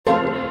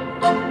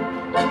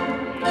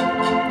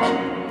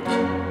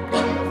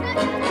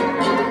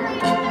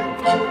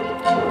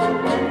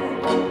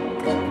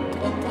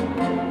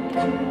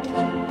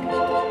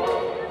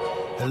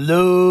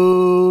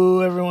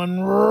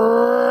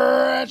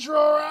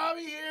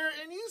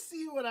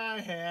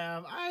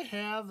have? I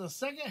have the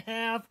second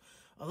half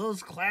of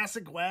those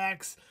classic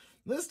wax.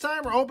 This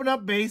time we're opening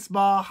up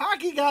baseball.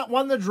 Hockey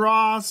won the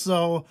draw,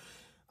 so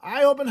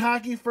I opened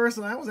hockey first,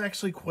 and I was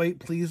actually quite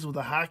pleased with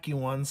the hockey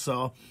one.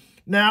 So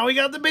now we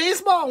got the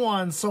baseball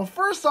one. So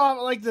first off,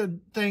 I'd like to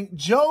thank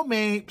Joe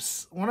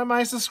Mapes, one of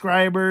my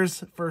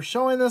subscribers, for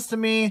showing this to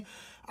me.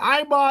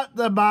 I bought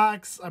the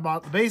box. I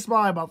bought the baseball.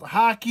 I bought the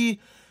hockey.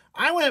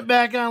 I went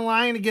back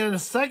online to get a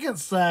second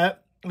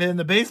set, and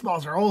the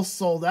baseballs are all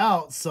sold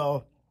out.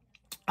 So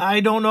I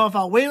don't know if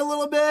I'll wait a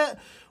little bit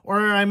or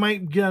I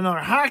might get another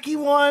hockey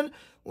one.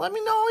 Let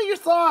me know your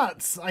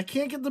thoughts. I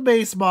can't get the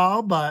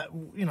baseball, but,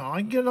 you know,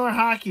 I can get another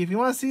hockey. If you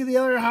want to see the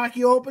other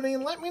hockey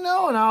opening, let me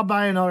know, and I'll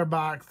buy another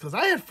box, because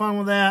I had fun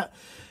with that.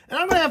 And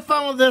I'm going to have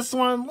fun with this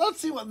one. Let's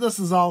see what this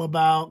is all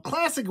about.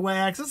 Classic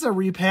Wax. It's a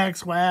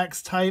Repacked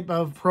Wax type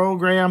of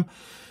program.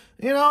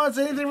 You know, it's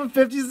anything from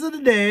 50s to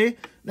today.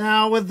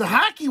 Now, with the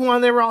hockey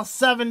one, they were all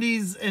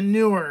 70s and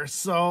newer.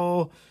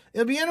 So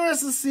it'll be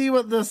interesting to see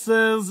what this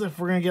is, if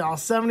we're going to get all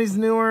 70s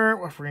newer,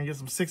 or if we're going to get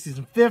some 60s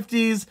and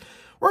 50s.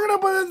 We're going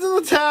to put it to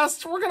the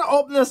test. We're going to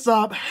open this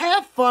up,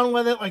 have fun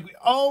with it like we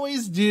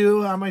always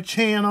do on my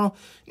channel.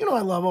 You know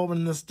I love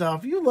opening this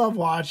stuff. You love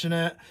watching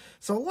it.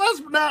 So let's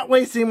not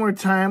waste any more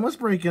time. Let's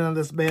break into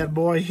this bad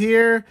boy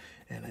here.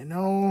 And I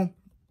know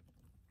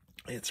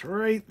it's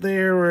right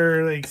there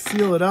where they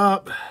seal it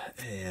up.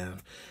 And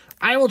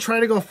I will try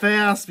to go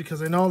fast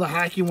because I know the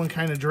hockey one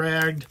kind of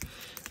dragged.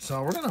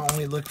 So we're going to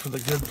only look for the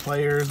good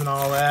players and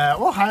all that.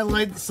 We'll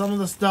highlight some of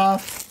the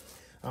stuff.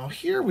 Oh,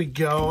 here we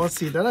go. Let's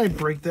see. Did I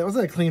break that? Was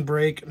that a clean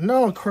break?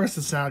 No, of course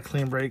it's not a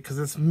clean break because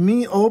it's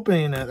me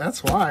opening it.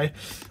 That's why.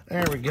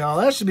 There we go.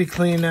 That should be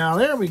clean now.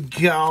 There we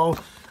go.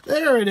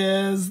 There it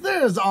is.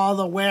 There's all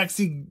the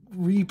waxy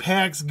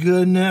repacks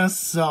goodness.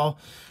 So,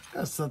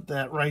 gotta set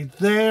that right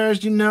there,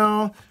 as you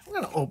know. I'm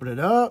going to open it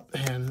up.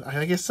 And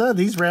like I said,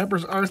 these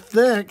wrappers are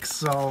thick.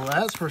 So,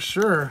 that's for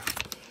sure.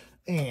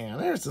 And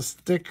there's a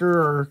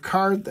sticker or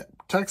card that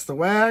protects the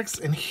wax.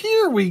 And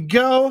here we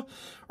go.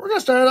 We're going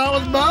to start out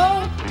with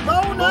Bo.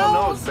 Bo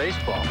knows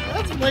baseball.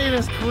 That's late in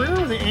his career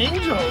with the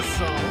Angels.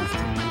 So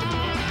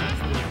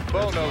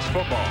Bo knows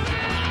football.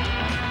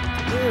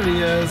 there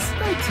he is.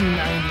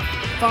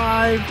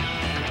 1995.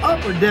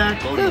 Upper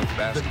Deck with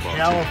the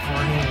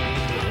California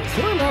Angels.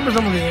 Who remembers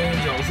some of the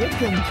Angels? It's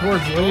getting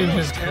towards late in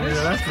his career,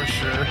 that's for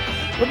sure.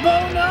 But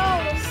Bo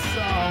knows.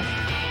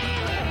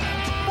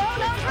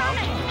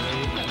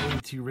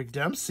 To Rick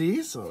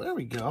Dempsey, so there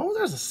we go.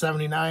 There's a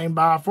 79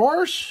 Bob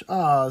Forsch,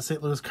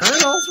 St. Louis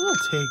Cardinals. We'll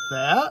take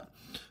that.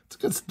 It's a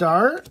good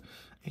start.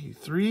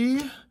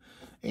 83,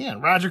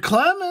 and Roger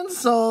Clemens.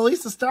 So at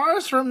least the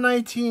stars from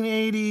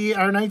 1980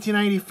 or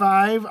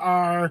 1995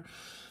 are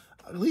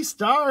at least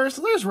stars.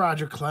 So there's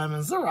Roger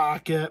Clemens, the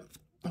Rocket.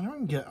 And we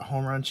can get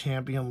home run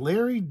champion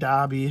Larry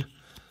Doby.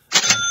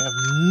 I have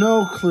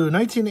no clue.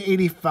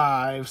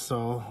 1985,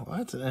 so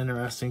that's an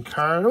interesting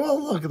card.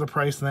 We'll look at the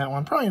price on that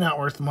one. Probably not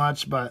worth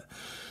much, but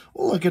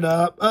we'll look it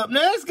up. Up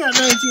next, got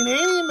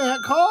 1980, Matt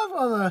Cole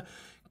on the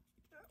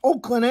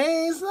Oakland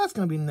A's. That's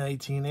going to be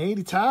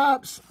 1980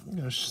 tops. I'm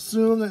going to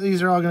assume that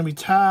these are all going to be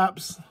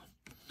tops.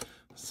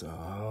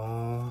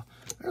 So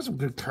there's some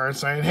good card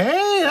signing.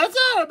 Hey, that's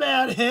not a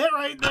bad hit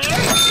right there.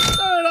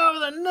 Started off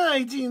with a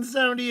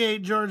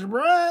 1978 George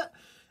Brett.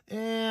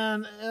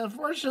 And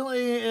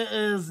unfortunately, it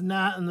is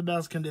not in the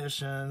best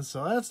condition,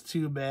 so that's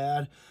too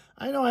bad.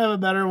 I know I have a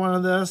better one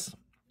of this,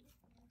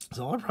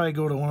 so I'll probably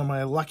go to one of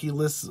my lucky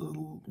list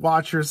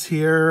watchers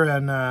here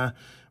and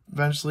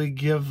eventually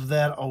give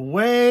that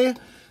away.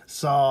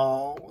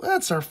 So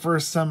that's our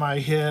first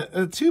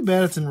semi-hit. Too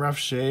bad it's in rough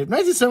shape.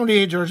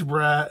 1978 George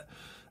Brett.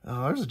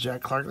 Oh, there's a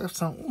Jack Clark.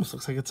 That almost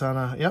looks like it's on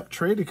a, yep,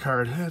 traded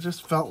card. It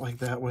just felt like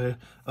that way.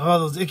 Oh,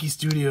 those Icky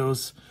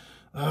Studios.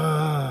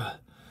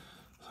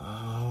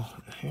 So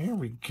here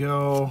we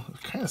go.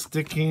 Kind of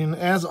sticking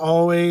as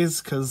always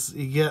because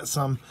you get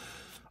some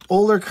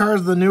older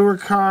cards, the newer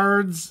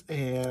cards,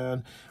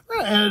 and we're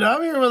gonna end it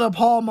up here with a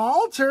Paul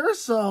Molitor.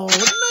 So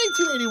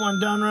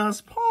 1981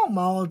 Donruss, Paul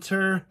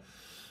Molitor.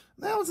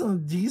 That was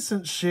in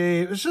decent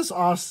shape. It's just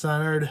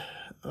off-centered.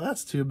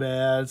 That's too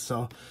bad.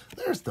 So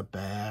there's the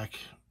back.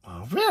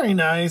 Oh, very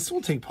nice.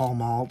 We'll take Paul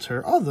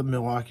Molitor of the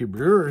Milwaukee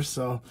Brewers.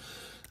 So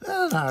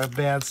not a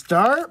bad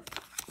start.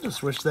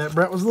 Just wish that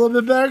Brett was a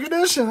little bit better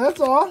condition, that's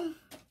all.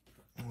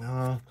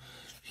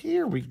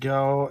 Here we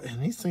go.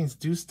 And these things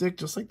do stick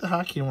just like the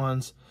hockey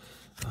ones.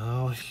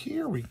 Oh,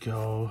 here we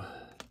go.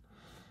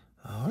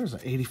 Oh, there's an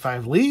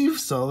 85 Leaf.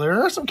 So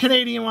there are some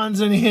Canadian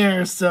ones in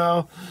here.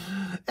 So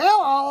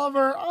Al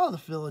Oliver, the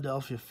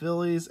Philadelphia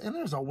Phillies. And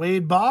there's a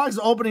Wade Boggs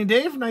opening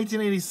day from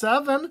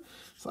 1987.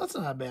 So that's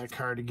not a bad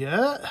card to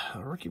get.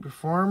 A rookie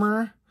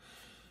performer.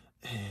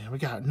 And we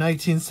got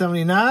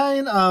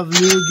 1979 of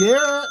Lou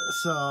Garrett,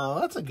 so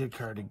that's a good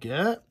card to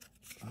get.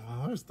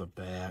 Oh, there's the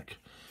back.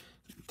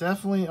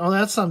 Definitely, oh,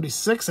 that's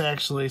 76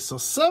 actually. So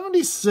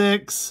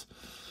 76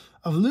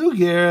 of Lou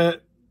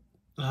Garrett.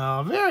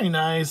 Oh, very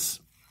nice.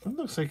 It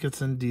looks like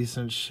it's in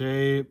decent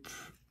shape.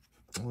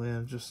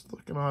 Yeah, just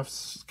looking off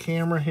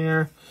camera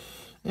here.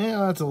 Yeah,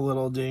 that's a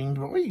little dinged,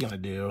 but what are you going to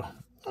do?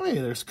 Oh, hey,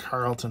 there's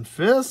Carlton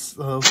Fisk,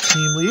 those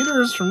team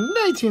leaders from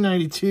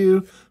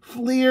 1992,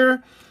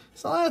 Fleer.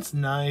 So that's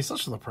nice. I'll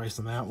show the price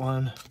on that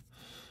one.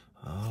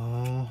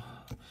 Oh.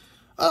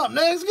 Up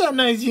next, we got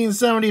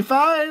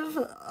 1975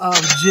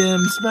 of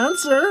Jim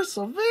Spencer.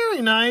 So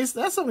very nice.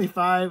 That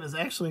 75 is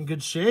actually in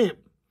good shape.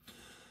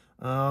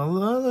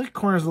 The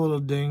corner's a little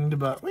dinged,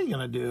 but what are you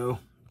going to do?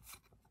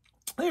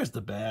 There's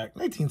the back,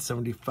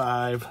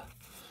 1975.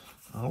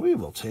 We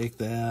will take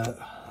that.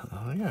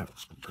 I got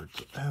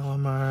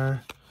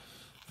Alomar.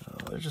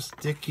 They're just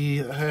sticky.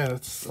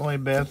 That's the only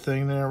bad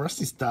thing there.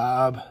 Rusty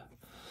Staub.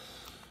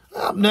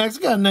 Up next,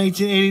 we got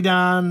 1980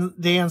 Dan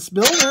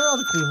Spillner of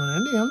the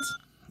Cleveland Indians.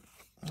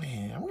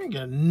 Man, we're going to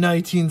get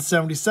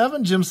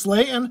 1977 Jim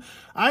Slayton.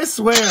 I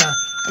swear,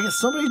 I get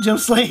so many Jim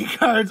Slayton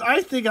cards.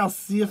 I think I'll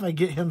see if I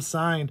get him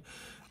signed.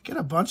 Get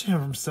a bunch of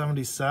him from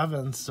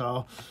 77,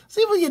 so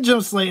see if we get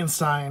Jim Slayton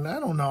signed. I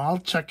don't know.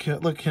 I'll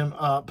look him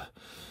up.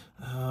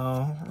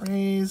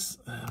 Rays,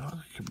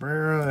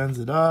 Cabrera ends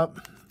it up.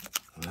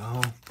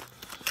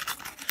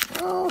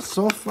 Well,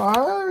 so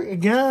far,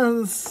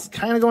 again, it's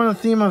kind of going on the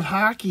theme of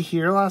hockey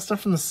here. A lot of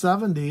stuff from the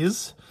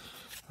 70s.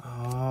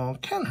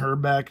 Ken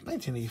Herbeck,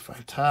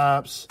 1985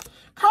 Tops.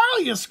 Carl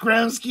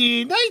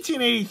Yastrzemski,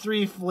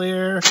 1983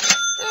 Flair.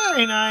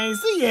 Very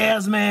nice. The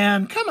Yaz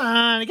man. Come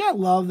on. You gotta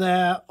love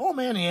that. Oh,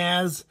 man,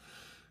 Yaz.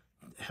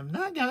 Have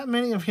not got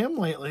many of him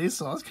lately,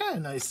 so it's kind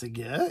of nice to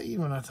get.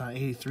 Even though it's on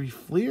 83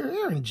 Fleer.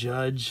 Aaron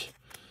Judge.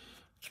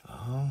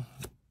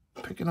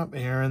 Picking up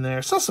Aaron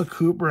there. Cecil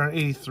Cooper on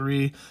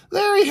 83.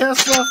 Larry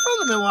Hessler from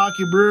the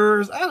Milwaukee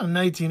Brewers out of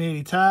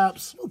 1980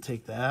 Tops. We'll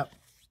take that.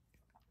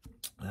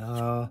 We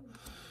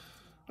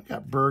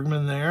got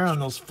Bergman there on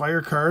those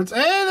fire cards.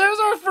 Hey, there's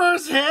our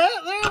first hit.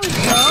 There we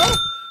go.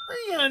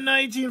 We're getting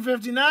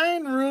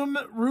 1959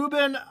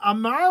 Ruben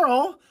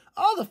Amaro.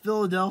 All the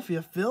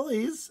Philadelphia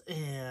Phillies.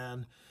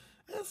 And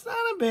it's not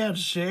in bad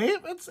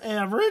shape. It's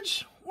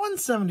average.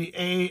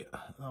 178.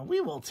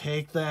 We will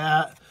take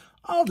that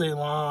all day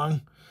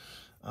long.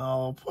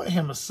 I'll put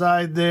him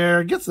aside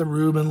there. Gets the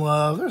Ruben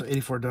love. There's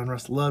 84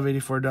 Dunruss. Love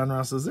 84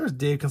 Dunrusses. There's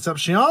Dave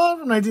Concepcion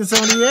from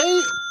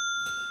 1978.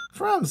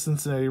 From the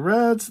Cincinnati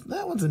Reds.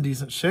 That one's in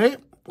decent shape.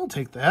 We'll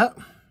take that.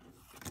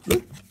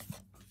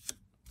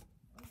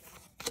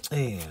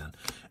 And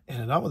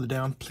it out with a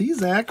down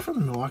Plesac from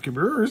the Milwaukee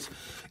Brewers.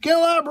 Get a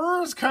lot of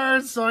Brewers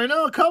cards, so I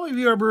know a couple of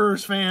you are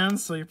Brewers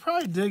fans, so you're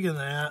probably digging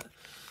that.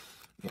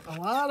 Get a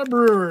lot of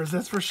Brewers,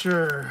 that's for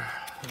sure.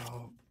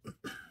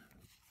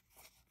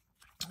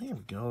 Here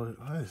we go.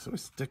 It's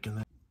always sticking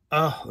there.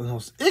 Oh,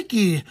 those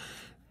icky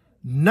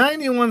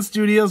 91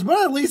 Studios,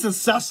 but at least it's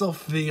Cecil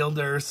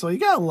Fielder, so you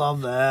gotta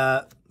love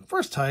that.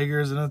 First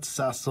Tigers, and it's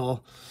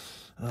Cecil.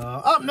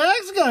 Up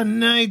next, we got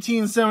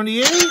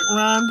 1978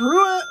 Ron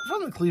Pruitt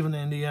from the Cleveland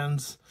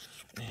Indians.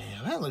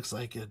 And that looks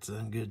like it's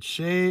in good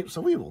shape,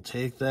 so we will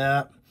take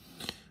that.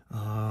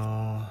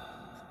 Yeah,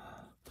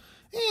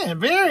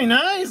 very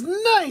nice.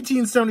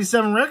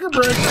 1977 record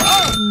breaker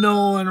of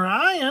Nolan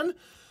Ryan.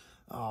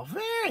 Oh,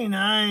 very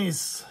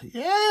nice.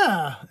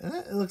 Yeah,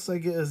 it looks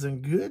like it is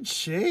in good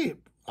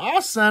shape.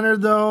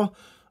 Off-centered, though,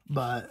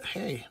 but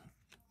hey,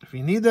 if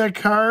you need that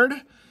card,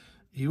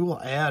 you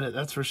will add it,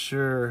 that's for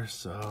sure.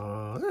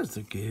 So, there's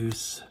the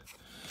Goose.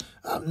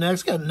 Up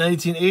next, got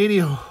 1980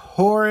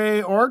 Jorge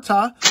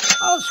Horta.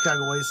 Oh,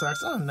 Chicago White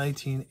Sox on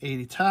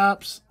 1980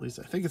 Tops. At least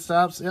I think it's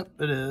Tops.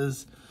 Yep, it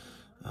is.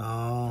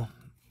 Oh,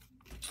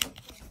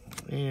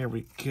 there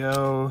we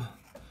go.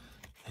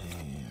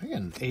 And we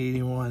got an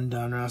 81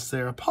 Donruss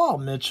there. Paul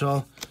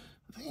Mitchell.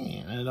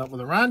 And ended up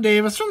with a Ron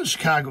Davis from the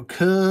Chicago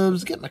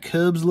Cubs. Getting the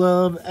Cubs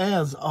love,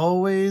 as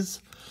always.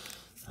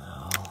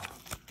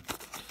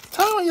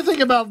 Tell me what you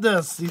think about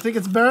this. Do you think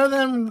it's better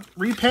than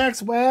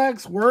Repacked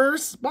Wax?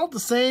 Worse? About the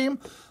same?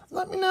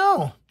 Let me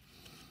know.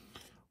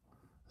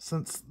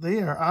 Since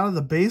they are out of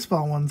the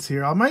baseball ones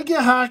here, I might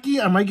get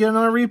hockey. I might get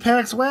another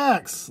Repacked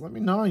Wax. Let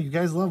me know. You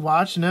guys love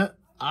watching it.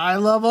 I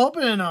love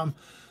opening them.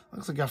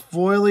 Looks like a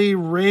Foily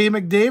Ray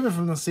McDavid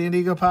from the San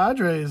Diego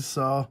Padres.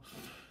 So,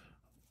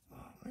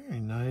 very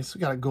nice. We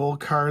got a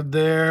gold card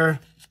there.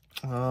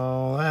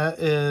 Oh, that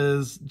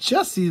is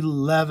Jesse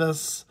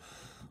Levis.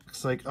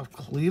 Looks like of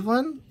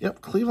Cleveland.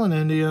 Yep, Cleveland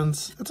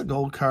Indians. It's a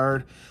gold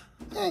card.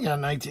 And got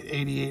a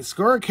 1988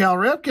 scorer, Cal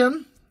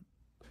Ripken.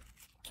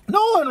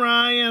 Nolan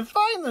Ryan.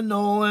 Find the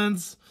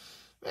Nolans.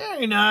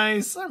 Very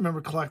nice. I remember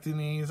collecting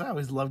these. I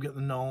always love getting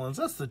the Nolans.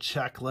 That's the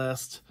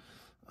checklist.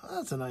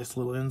 That's a nice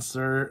little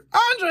insert.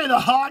 Andre the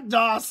Hawk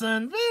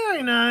Dawson.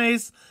 Very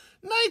nice.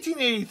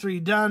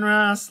 1983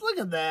 Donruss. Look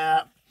at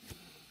that.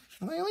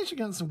 Well, at least you're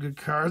getting some good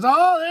cards.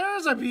 Oh,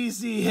 there's a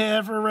PC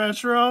hit for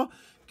retro.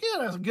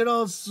 Get a good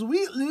old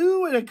Sweet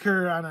Lou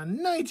Whitaker on a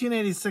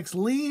 1986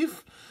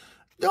 Leaf.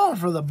 Going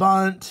for the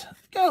bunt.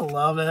 Gotta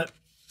love it.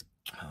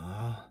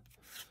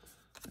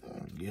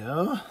 There we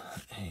go.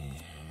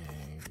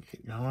 And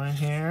keep going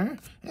here.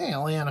 Hey,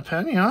 Eliana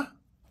Pena.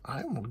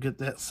 I will get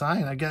that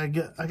sign. I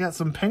got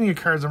some Pena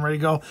cards. I'm ready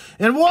to go.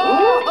 And whoa! There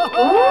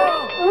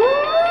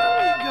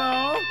we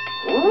go.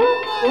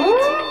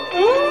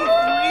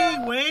 1983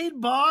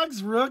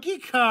 Wax rookie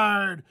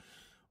card.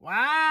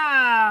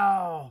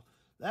 Wow.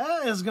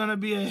 That is going to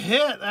be a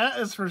hit. That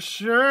is for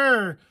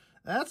sure.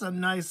 That's a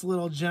nice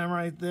little gem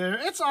right there.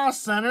 It's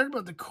off-centered,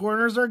 but the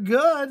corners are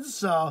good,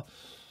 so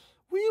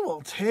we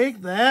will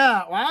take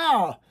that.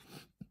 Wow.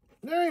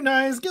 Very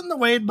nice. Getting the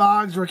Wade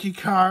Boggs rookie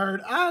card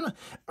on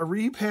a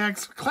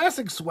Repacked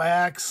Classic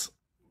Wax.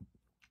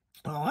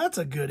 Oh, that's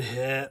a good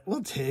hit.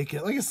 We'll take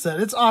it. Like I said,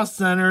 it's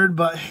off-centered,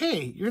 but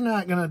hey, you're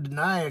not going to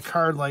deny a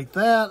card like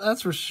that.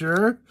 That's for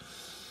sure.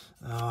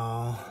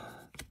 Oh,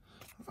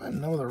 I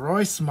know the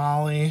Roy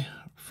Smalley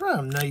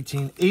from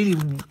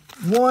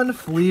 1981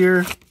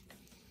 Fleer.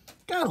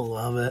 Gotta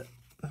love it.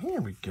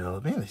 Here we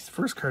go. Man, these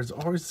first cards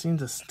always seem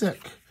to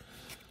stick.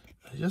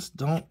 I just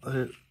don't...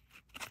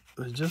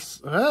 They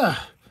just... Come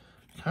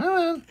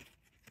on.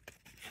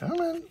 Come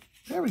on.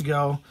 There we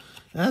go.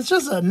 And it's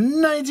just a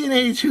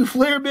 1982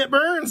 Flair Bit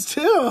Burns,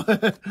 too.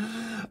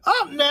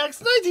 Up next,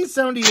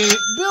 1978,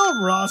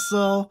 Bill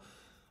Russell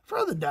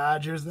for the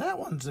Dodgers. That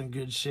one's in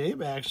good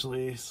shape,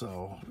 actually.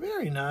 So,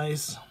 very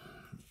nice.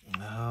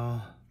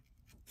 Now...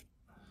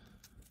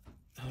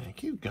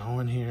 keep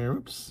going here.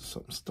 Oops,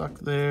 something stuck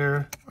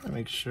there. I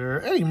make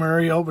sure. Eddie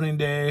Murray, opening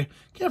day.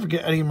 Can't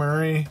forget Eddie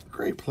Murray.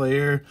 Great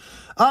player.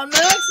 Up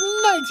next,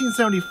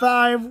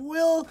 1975,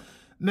 Will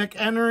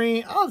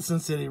McHenry, all the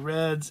Cincinnati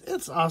Reds.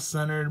 It's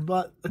off-centered,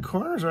 but the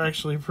corners are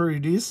actually pretty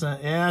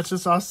decent. Yeah, it's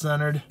just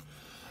off-centered.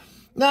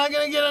 Not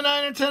going to get a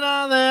 9 or 10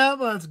 on that,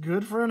 but it's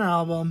good for an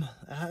album.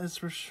 That is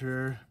for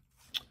sure.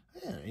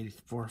 Yeah,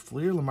 84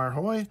 Fleer, Lamar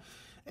Hoy.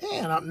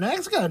 And up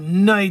next, got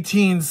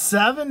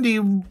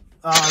 1970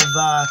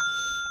 of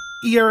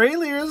ERA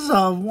leaders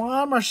of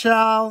Juan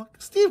Marshall,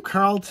 Steve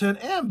Carlton,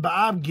 and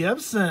Bob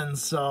Gibson.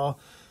 So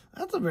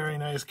that's a very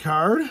nice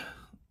card.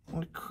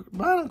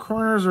 Bottom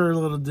corners are a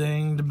little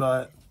dinged,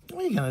 but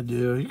what are you going to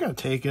do? You're going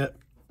to take it.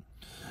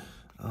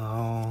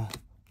 Oh,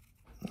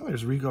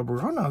 there's Rico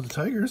Barona of the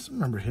Tigers.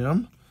 Remember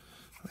him.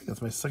 I think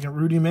that's my second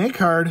Rudy May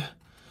card.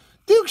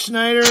 Duke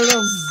Schneider,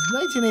 those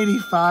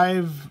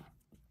 1985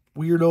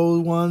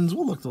 weirdo ones.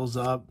 We'll look those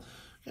up.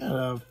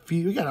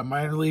 We got a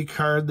minor league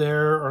card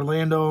there.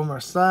 Orlando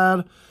Marced.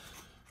 Like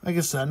I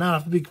said,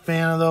 not a big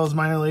fan of those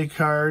minor league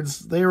cards.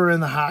 They were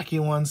in the hockey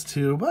ones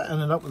too, but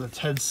ended up with a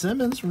Ted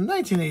Simmons from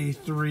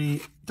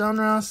 1983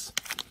 Donruss.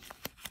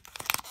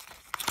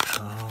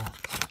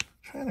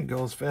 Trying to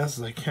go as fast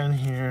as I can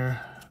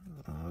here.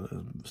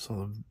 So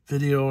the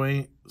video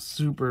ain't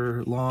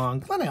super long.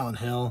 Glenn Allen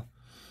Hill.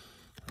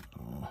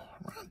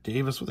 Ron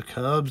Davis with the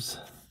Cubs.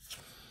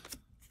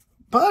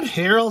 Bud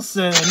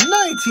Harrelson,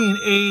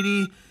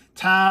 1980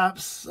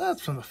 Topps.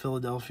 That's from the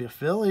Philadelphia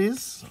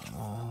Phillies.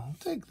 I'll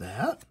take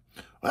that.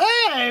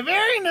 Hey,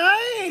 very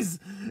nice.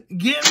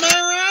 Get my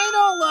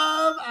Rhino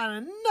love on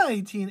a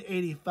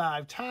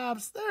 1985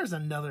 Topps. There's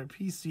another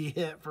PC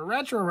hit for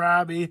Retro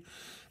Robbie.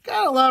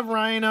 Gotta love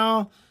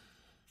Rhino.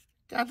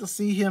 Got to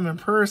see him in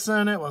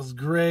person. It was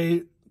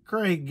great.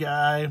 Great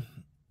guy.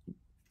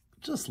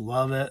 Just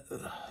love it.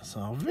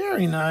 So,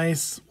 very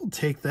nice. We'll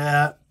take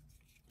that.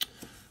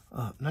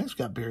 Next,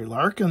 we got Barry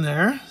Larkin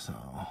there. So,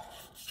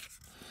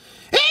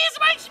 he's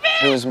Mike Schmidt.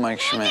 Who's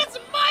Mike Schmidt? It's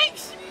Mike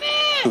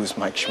Schmidt. Who's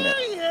Mike Schmidt?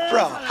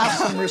 Bro, have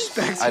some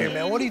respect here,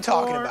 man. What are you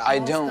talking about? I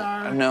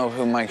don't know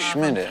who Mike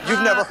Schmidt is.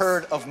 You've never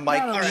heard of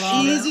Mike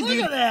Schmidt? Easy, dude.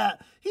 Look at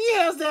that. He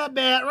has that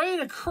bat ready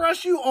to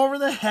crush you over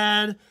the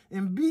head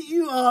and beat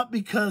you up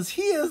because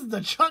he is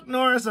the Chuck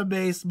Norris of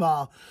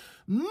baseball.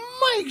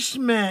 Mike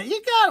Schmidt,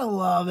 you gotta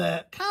love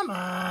it. Come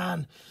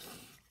on.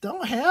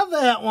 Don't have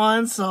that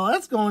one, so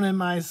that's going in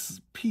my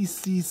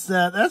PC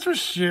set. That's for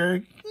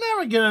sure.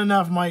 Never get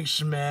enough Mike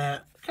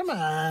Schmidt. Come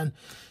on.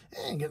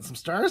 And get some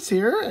stars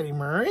here. Eddie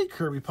Murray,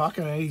 Kirby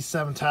Puckett,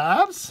 87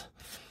 Topps.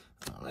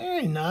 Oh,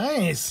 very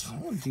nice.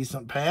 Oh,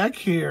 decent pack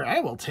here. I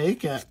will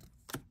take it.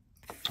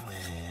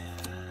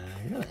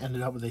 And you're going to end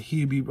it up with a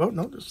Hubie. Oh,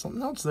 no, there's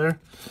something else there.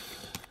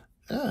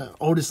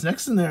 Otis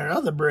Nixon there.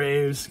 Other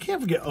Braves.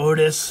 Can't forget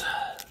Otis.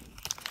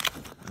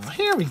 Oh,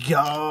 here we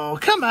go.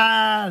 Come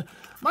on.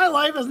 My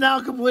life is now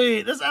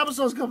complete. This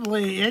episode's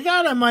complete. You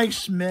got a Mike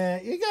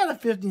Schmidt. You got a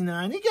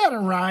 59. You got a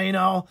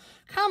Rhino.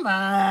 Come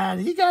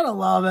on. You got to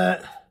love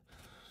it.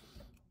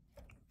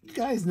 You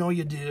guys know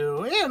you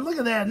do. And look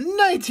at that.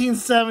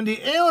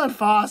 1970 Alan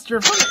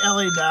Foster from the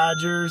LA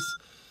Dodgers.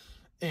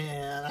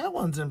 And that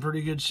one's in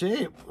pretty good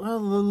shape. Well, a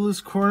little loose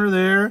corner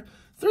there.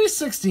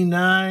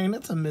 369.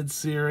 That's a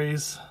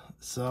mid-series.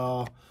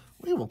 So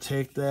we will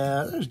take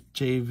that. There's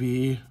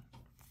JV.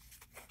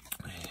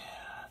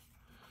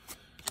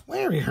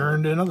 Larry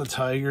Herndon of the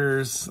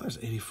Tigers. There's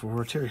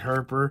 84. Terry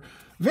Harper.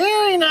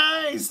 Very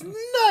nice.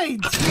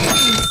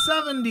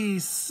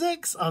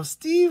 1976 of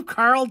Steve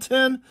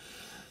Carlton.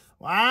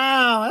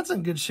 Wow, that's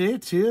in good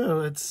shape too.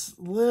 It's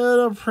a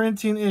little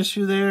printing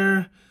issue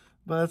there,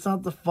 but it's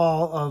not the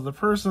fault of the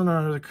person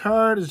or the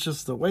card. It's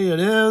just the way it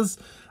is.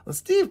 With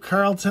Steve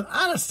Carlton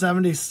on a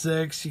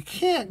 76. You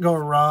can't go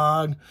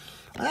wrong.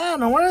 I don't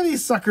know. When are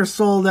these suckers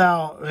sold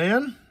out,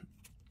 man?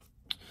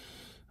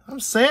 I'm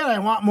saying I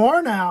want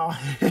more now.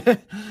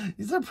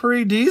 These are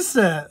pretty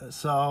decent.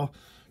 So,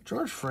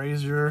 George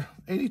Frazier,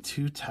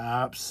 82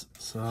 tops.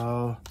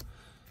 So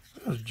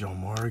there's Joe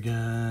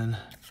Morgan.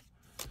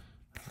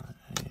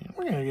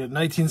 We're going to get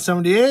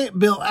 1978,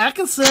 Bill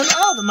Atkinson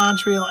of the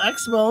Montreal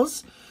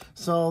Expos.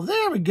 So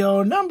there we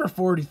go, number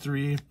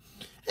 43.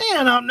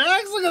 And up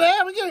next, look at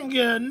that, we're going to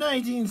get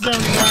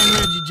 1979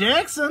 Reggie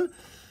Jackson.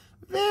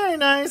 Very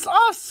nice,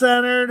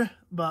 off-centered,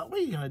 but what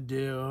are you going to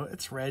do?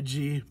 It's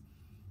Reggie.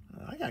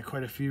 I got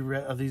quite a few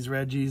of these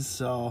Reggies,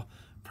 so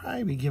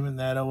probably be giving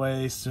that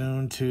away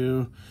soon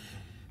too.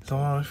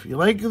 So if you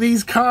like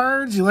these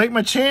cards, you like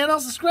my channel,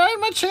 subscribe to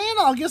my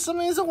channel. I'll give some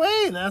of these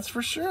away, that's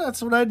for sure.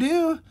 That's what I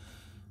do.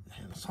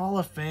 And it's Hall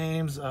of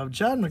Fames of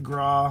John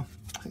McGraw.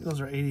 I think those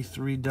are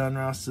 83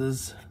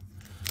 Donrusses.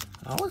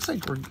 Looks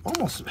like we're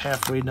almost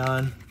halfway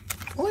done.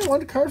 Only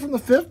one card from the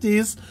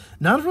 50s,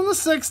 none from the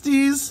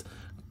 60s,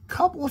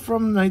 couple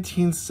from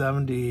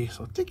 1970.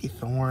 So Dickie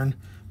Thorne.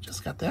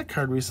 Just got that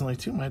card recently,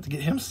 too. Might have to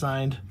get him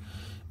signed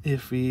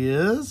if he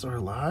is, or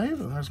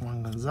live. And there's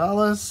Juan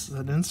Gonzalez,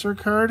 that insert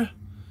card.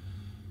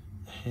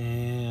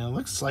 And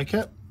looks like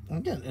it.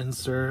 I'm getting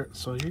insert.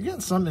 So you're getting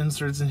some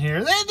inserts in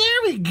here.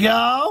 There we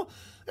go.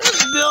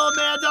 There's Bill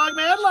Mad Dog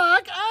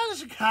Madlock on the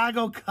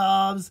Chicago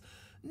Cubs.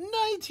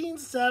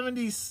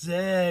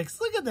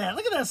 1976. Look at that.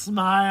 Look at that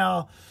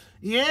smile.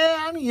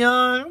 Yeah, I'm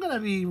young. I'm going to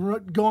be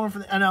going for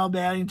the NL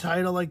batting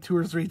title like 2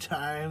 or 3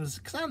 times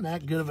because I'm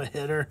that good of a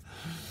hitter.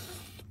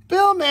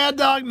 Bill Mad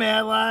Dog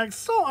Madlock,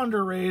 so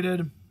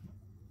underrated.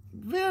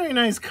 Very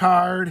nice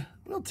card.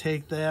 We'll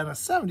take that. A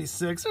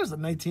 76. There's a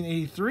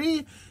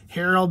 1983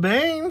 Harold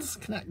Baines.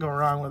 Cannot go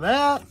wrong with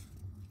that.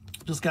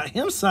 Just got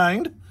him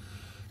signed.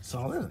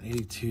 So there's an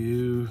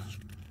 82.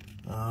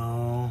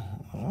 Oh,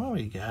 what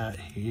we got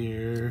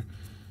here?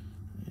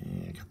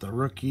 Yeah, got the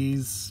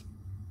rookies.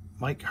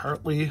 Mike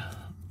Hartley.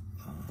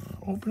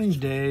 Opening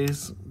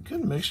days.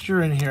 Good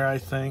mixture in here, I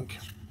think.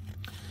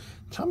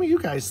 Tell me you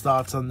guys'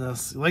 thoughts on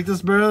this. You like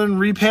this better than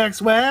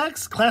Repacked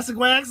Wax? Classic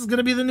Wax is going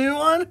to be the new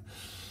one?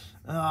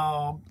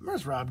 Oh,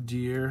 there's Rob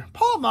Deere.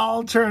 Paul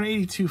Molitor, an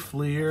 82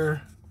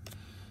 Fleer.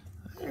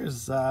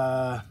 There's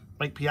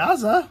Mike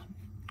Piazza.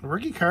 A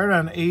rookie card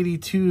on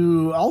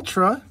 82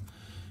 Ultra.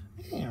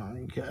 Yeah,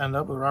 you can end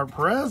up with Robert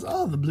Perez.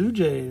 Oh, the Blue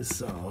Jays.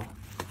 So,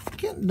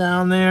 getting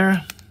down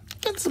there.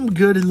 Get some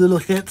good little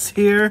hits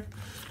here.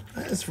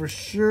 That is for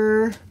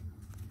sure.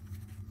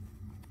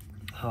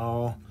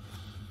 Oh,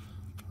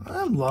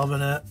 I'm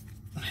loving it.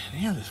 Man,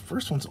 yeah, this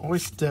first one's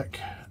always stick.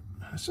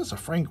 It's just a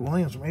Frank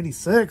Williams from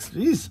 86.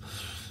 Jeez.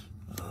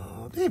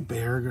 Oh, Dave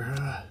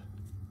Berger.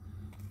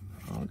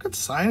 Oh, good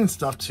signing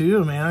stuff,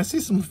 too, man. I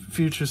see some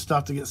future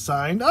stuff to get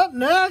signed. Up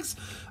next,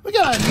 we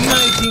got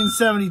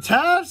 1970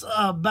 Topps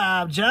of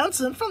Bob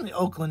Johnson from the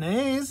Oakland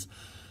A's.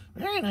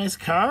 Very nice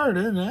card,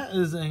 and that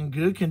is in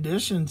good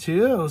condition,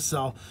 too.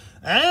 So,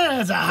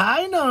 and it's a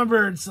high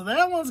numbered, so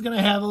that one's going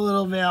to have a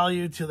little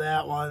value to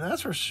that one.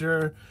 That's for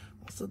sure.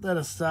 We'll set that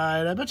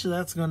aside. I bet you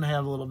that's going to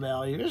have a little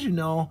value. As you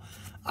know,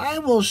 I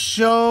will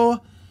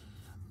show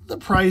the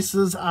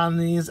prices on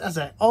these, as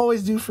I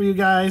always do for you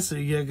guys, so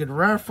you get a good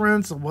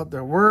reference of what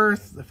they're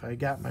worth, if I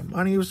got my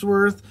money was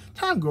worth.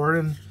 Tom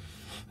Gordon,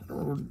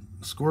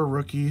 score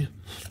rookie.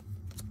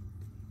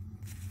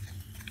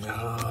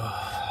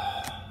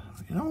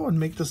 You know what would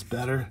make this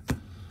better?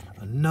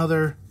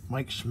 Another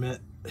Mike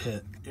Schmidt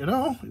hit. You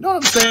know what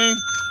I'm saying?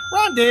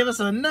 Ron Davis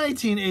on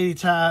 1980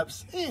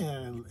 Topps,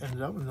 and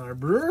ended up with another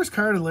Brewers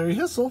card of Larry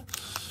Hissel.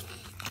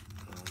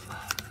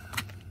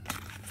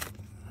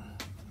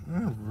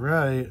 All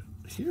right,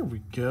 here we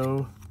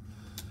go.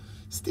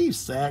 Steve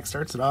Sack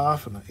starts it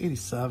off in the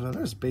 87.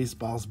 There's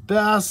baseball's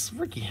best.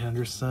 Ricky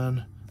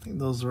Henderson. I think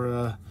those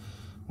were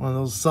one of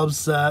those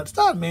subsets.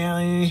 Don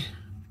Manley.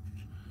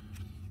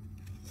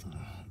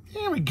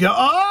 Here we go.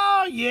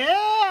 Oh,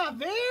 yeah.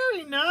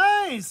 Very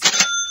nice.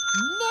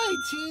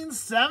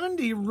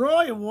 1970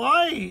 Roy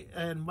White.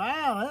 And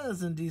wow, that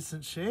is in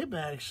decent shape,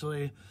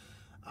 actually.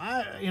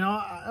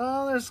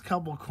 There's a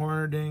couple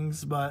corner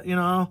dings, but,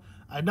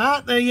 I'm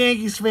not a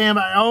Yankees fan,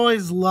 but I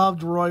always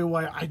loved Roy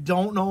White. I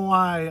don't know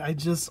why. I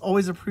just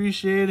always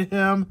appreciated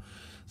him.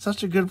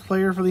 Such a good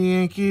player for the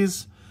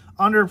Yankees.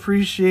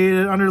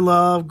 Underappreciated,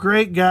 underloved,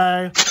 great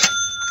guy.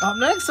 Up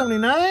next,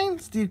 79,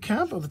 Steve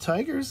Kemp of the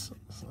Tigers.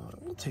 So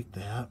we'll take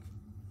that.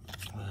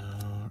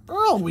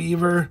 Earl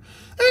Weaver.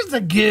 There's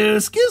the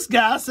Goose. Goose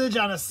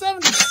Gossage on a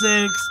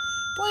 76.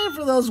 Playing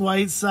for those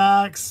White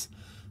Sox.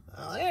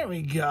 There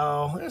we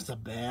go. There's the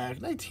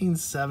back.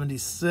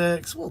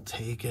 1976. We'll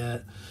take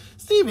it.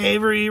 Steve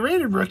Avery,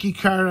 rated rookie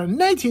card on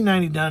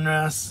 1990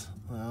 Donruss.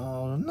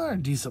 Oh, another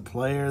decent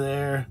player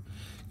there.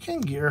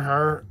 Ken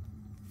Gerhardt.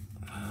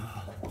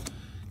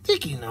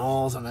 Dickie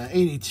Knowles on an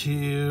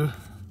 82.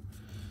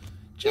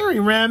 Jerry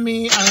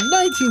Remy on a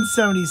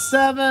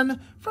 1977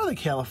 for the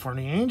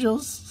California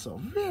Angels. So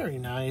very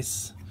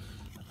nice.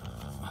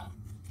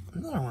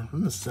 Another one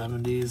from the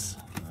 70s.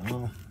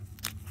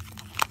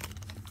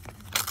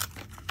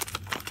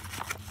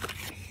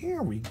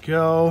 Here we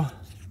go.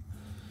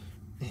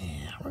 Yeah,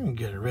 we're going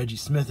to get a Reggie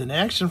Smith in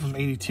action from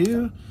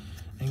 82.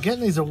 And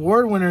getting these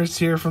award winners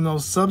here from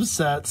those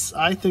subsets,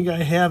 I think I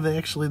have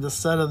actually the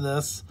set of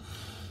this.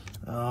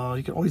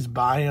 You can always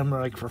buy them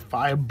like for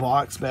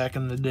 $5 back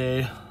in the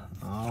day.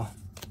 Right,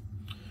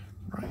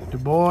 Du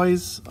Bois,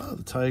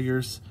 the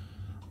Tigers.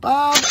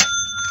 Bob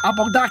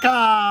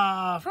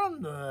Apodaca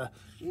from the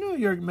New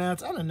York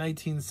Mets out of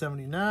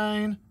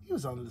 1979. He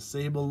was on the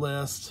disabled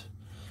list,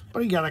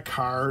 but he got a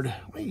card.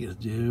 What are you gonna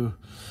do?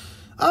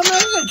 Oh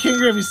man, look at King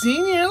Griffey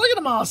Sr. Look at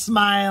him all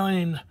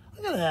smiling.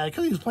 Look at that,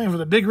 because he was playing for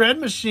the Big Red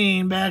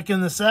Machine back in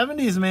the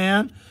 70s,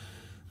 man.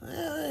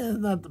 It's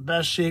not the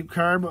best shaped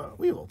card, but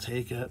we will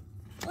take it.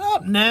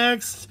 Up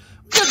next,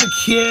 we got the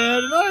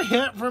Kid. Another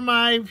hit from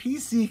my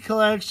PC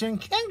collection.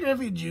 Ken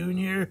Griffey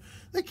Jr.,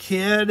 the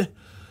Kid.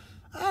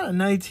 Out of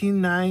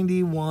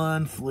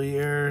 1991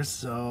 Fleer.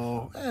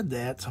 So, add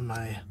that to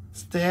my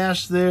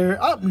stash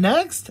there. Up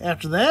next,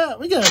 after that,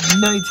 we got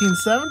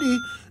 1970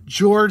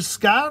 George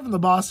Scott from the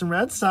Boston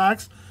Red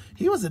Sox.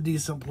 He was a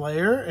decent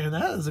player, and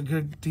that is a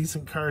good,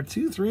 decent card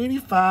too.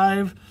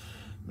 385.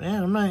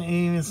 Man, I'm not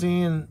even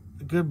seeing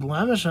a good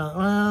blemish on.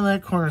 Well,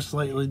 that corner's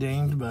slightly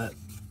dinged, but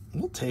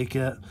we'll take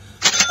it.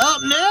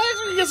 Up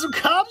next, we get some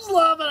Cubs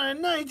love out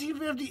of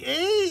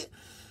 1958.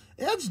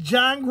 It's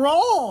John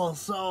Grohl.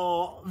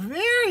 So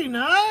very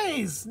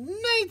nice.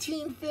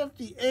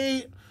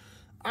 1958.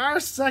 Our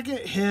second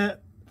hit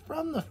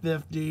from the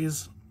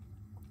 50s.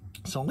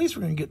 So at least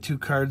we're going to get 2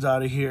 cards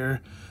out of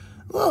here.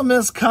 A little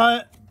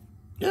miscut.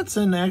 It's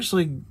in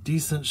actually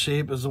decent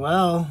shape as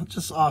well.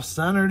 Just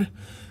off-centered.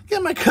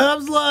 Get my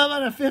Cubs love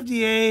out of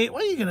 58.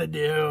 What are you going to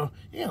do?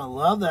 You're going to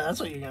love that.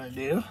 That's what you're going to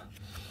do.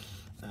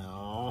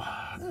 Oh,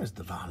 there's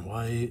Devon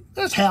White.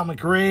 There's Hal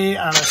McRae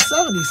out of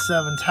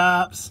 77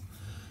 Tops.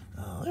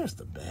 Oh, there's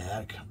the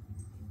back.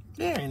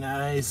 Very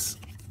nice.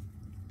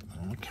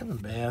 Oh, Kevin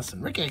Bass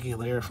and Rick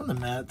Aguilera from the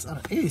Mets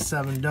on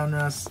 87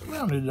 Donruss.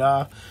 Rounded it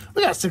off.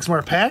 We got 6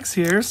 more packs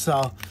here, so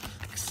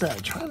like I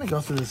said, trying to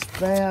go through this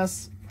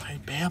fast. I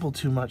babble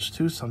too much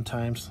too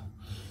sometimes,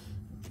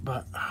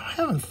 but I'm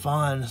having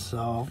fun.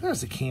 So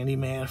there's a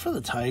Candyman for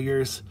the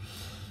Tigers.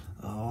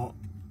 Oh,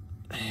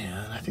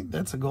 and I think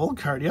that's a gold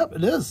card. Yep,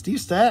 it is.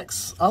 Steve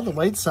Stacks, all the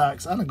White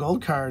Sox on a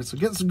gold card. So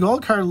get some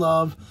gold card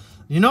love.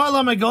 You know I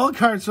love my gold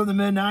cards from the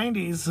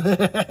mid-90s.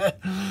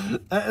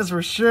 That is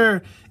for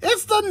sure.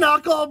 It's the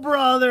Knuckle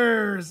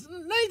Brothers.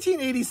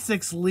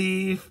 1986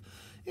 Leaf.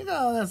 You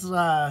know, that's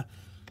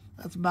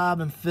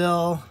Bob and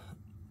Phil.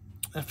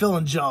 Phil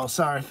and Joe.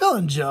 Sorry, Phil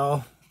and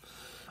Joe.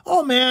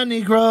 Oh, man,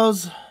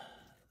 Negroes.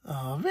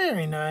 Oh,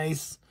 very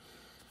nice.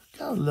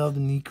 Gotta love the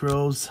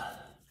Negroes.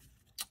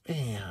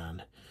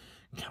 And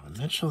Kevin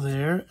Mitchell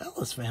there.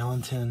 Ellis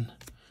Valentin.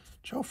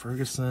 Joe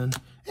Ferguson.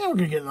 And we're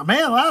going to get,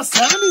 man, a lot of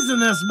 70s in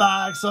this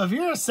box. So if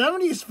you're a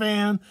 70s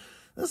fan,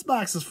 this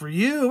box is for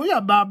you. We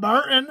got Bob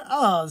Barton.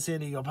 Oh, the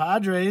San Diego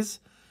Padres.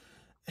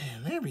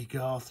 And there we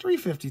go.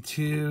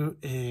 352.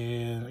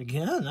 And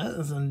again, that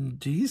is in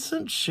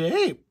decent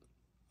shape.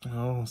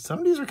 Oh,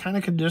 70s are kind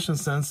of condition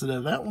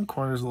sensitive. That one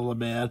corner's a little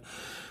bad.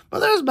 But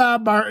there's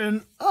Bob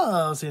Barton.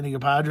 Oh, San Diego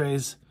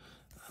Padres.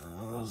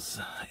 Those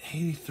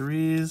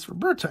 83s.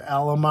 Roberto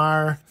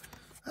Alomar.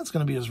 That's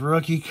going to be his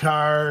rookie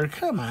card.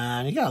 Come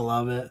on, you got to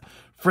love it.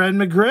 Fred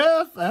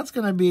McGriff. That's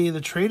going to be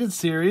the traded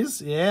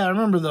series. Yeah, I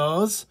remember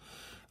those.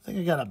 I think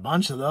I got a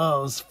bunch of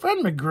those. Fred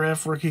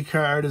McGriff rookie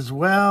card as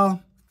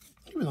well.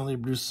 Even though they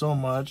produced so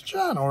much.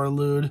 John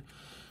Orlude.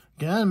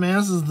 Again, man,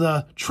 this is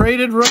the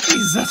traded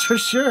rookies, that's for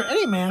sure.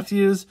 Eddie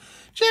Matthews,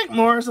 Jack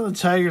Morris of the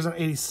Tigers on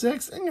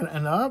 86. I'm going to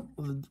end up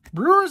with the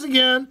Brewers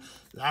again.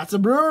 Lots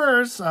of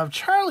Brewers.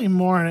 Charlie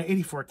Moore on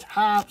 84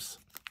 Tops.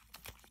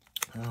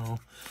 Oh,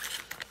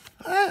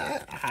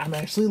 I'm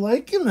actually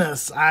liking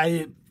this.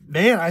 I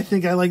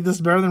think I like this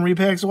better than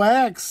Repacked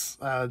Wax.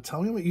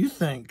 Tell me what you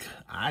think.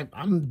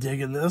 I'm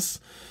digging this.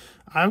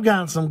 I've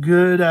gotten some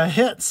good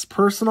hits,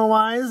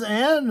 personal-wise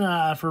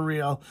and for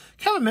real.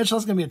 Kevin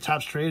Mitchell's going to be a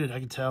tops traded, I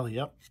can tell.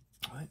 Yep.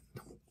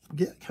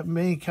 Get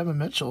Kevin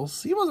Mitchell.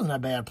 He wasn't a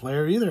bad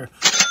player either.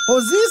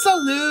 Jose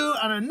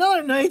Salou on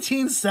another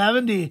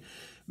 1970.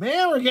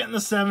 Man, we're getting the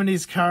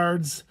 70s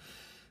cards.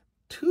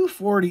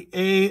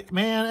 248.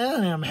 Man,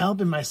 and I'm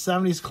helping my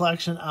 70s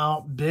collection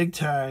out big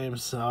time.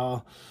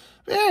 So,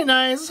 very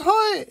nice.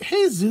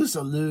 Jesus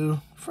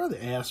Salou for the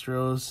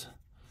Astros.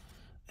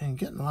 And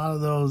getting a lot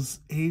of those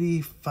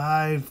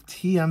 85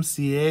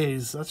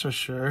 TMCAs, that's for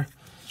sure.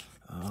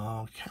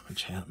 Oh, Kevin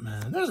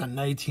Chapman. There's a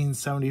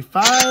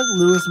 1975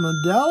 Luis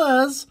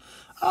Mendelez.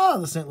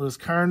 Oh, the St. Louis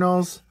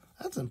Cardinals.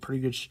 That's in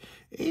pretty good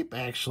shape,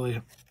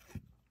 actually.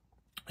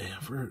 Yeah,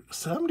 for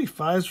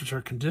 75s, which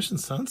are condition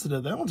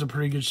sensitive, that one's in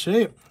pretty good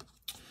shape.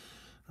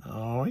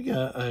 Oh, we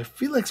got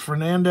Felix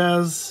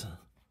Fernandez.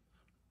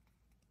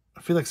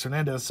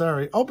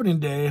 Sorry. Opening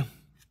day.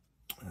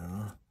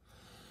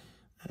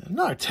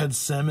 Another Ted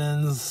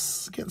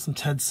Simmons. Getting some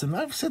Ted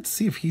Simmons. I've set to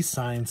see if he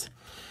signs.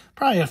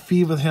 Probably a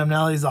fee with him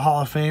now that he's a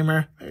Hall of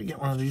Famer. Maybe get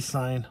one of these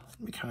signed.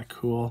 That'd be kind of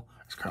cool.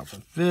 There's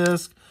Carlton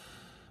Fisk.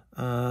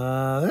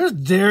 There's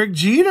Derek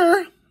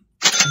Jeter.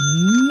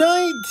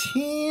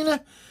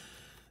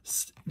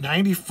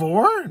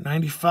 1994,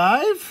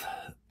 95.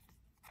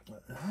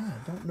 I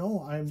don't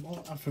know. I'm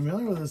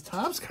familiar with his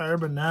Topps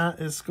card, but not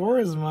his score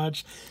as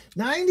much.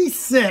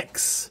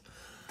 96.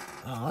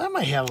 Oh, that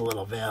might have a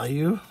little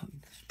value.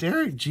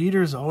 Derek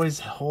Jeter's always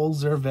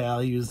holds their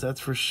values,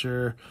 that's for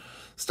sure.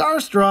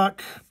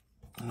 Starstruck.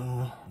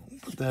 Oh,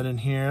 put that in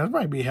here.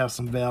 That might have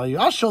some value.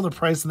 I'll show the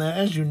price on that,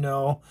 as you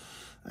know.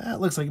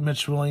 That looks like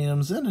Mitch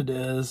Williams, and it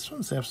is. From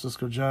the San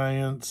Francisco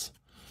Giants.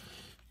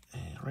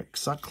 And Rick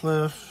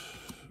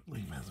Sutcliffe.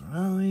 Lee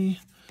Mazzarelli.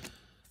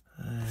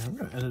 And we're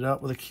going to end it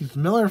up with a Keith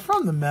Miller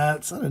from the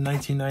Mets and a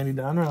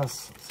 1990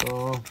 Donruss.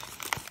 So,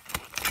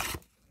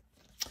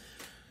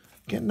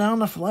 getting down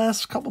to the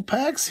last couple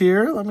packs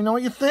here. Let me know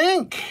what you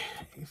think.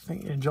 You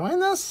think you're enjoying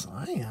this?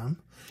 I am.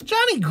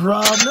 Johnny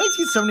Grubb,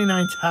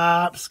 1979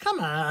 Topps. Come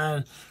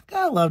on.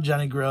 Gotta love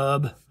Johnny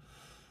Grubb.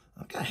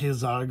 I've got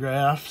his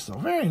autograph, so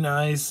very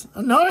nice.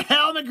 Another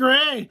Hal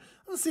McRae.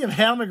 Let's see if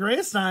Hal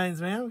McRae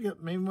signs, man. We'll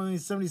get maybe one of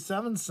these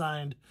 77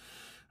 signed.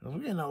 We're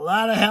getting a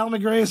lot of Hal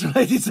McRae's from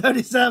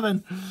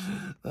 1977.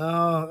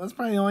 That's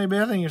probably the only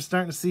bad thing. You're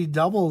starting to see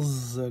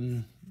doubles,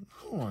 and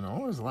I don't know.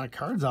 There's a lot of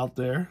cards out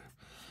there.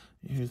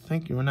 You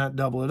think you would not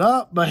double it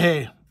up, but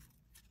hey,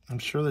 I'm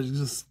sure that it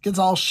just gets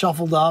all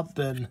shuffled up,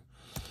 and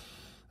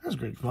there's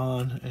great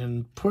fun,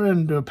 and put it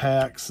into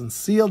packs and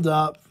sealed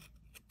up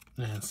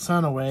and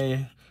sent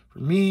away for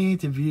me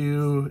to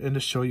view and to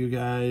show you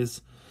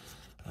guys.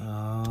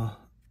 Yeah,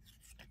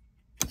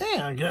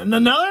 getting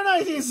another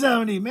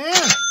 1970, man.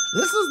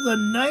 This is the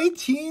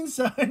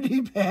 1970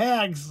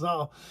 bag,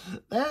 so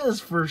that is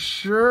for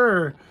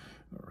sure.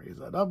 I'll raise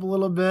that up a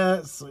little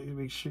bit so you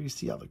make sure you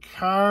see all the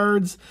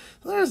cards.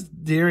 There's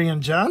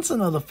Darian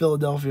Johnson of the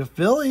Philadelphia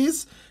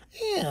Phillies,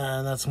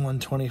 and that's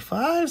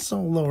 125,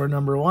 so lower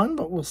number 1,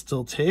 but we'll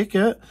still take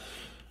it.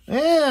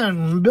 And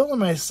I'm building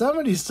my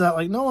 70s set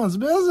like no one's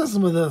business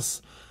with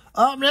this.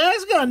 Up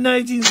next, got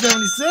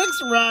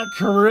 1976 Rod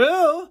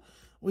Carew.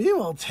 We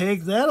will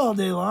take that all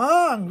day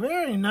long.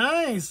 Very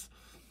nice.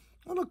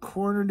 A little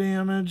corner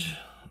damage,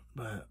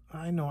 but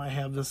I know I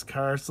have this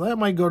card, so that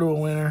might go to a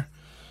winner.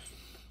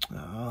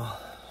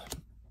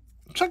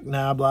 Chuck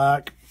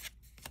Knobloch.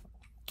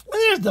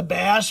 There's the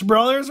Bash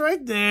Brothers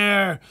right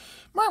there.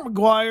 Mark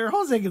McGwire,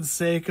 Jose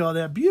Canseco,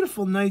 that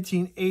beautiful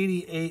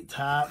 1988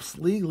 Topps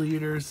League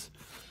Leaders.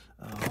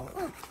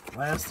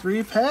 Last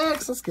 3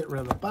 packs. Let's get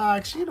rid of the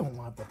box. You don't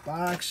want the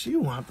box. You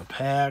want the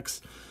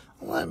packs.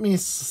 Let me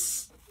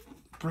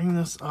bring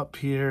this up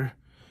here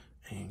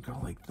and go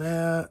like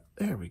that.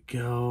 There we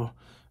go.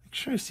 Make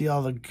sure you see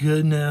all the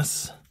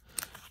goodness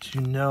that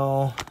you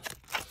know.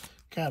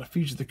 Gotta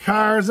feature the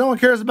cards. No one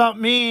cares about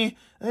me.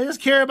 They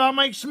just care about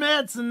Mike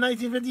Schmitz and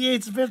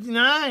 1958s and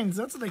 59s.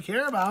 That's what they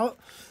care about.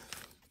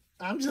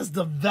 I'm just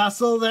the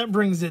vessel that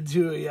brings it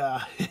to you.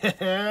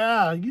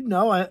 Yeah, you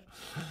know it.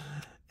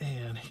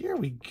 And here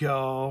we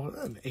go.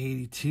 An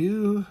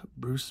 82,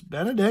 Bruce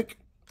Benedict.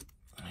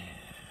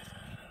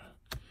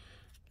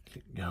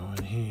 Keep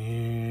going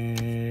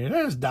here.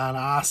 There's Don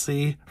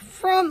Ossie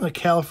from the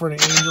California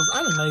Angels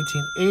out of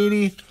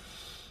 1980.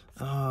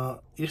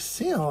 You're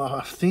seeing a lot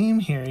of theme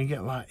here. You get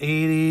a lot of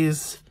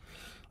 80s.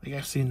 Like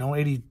I see no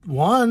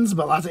 81s,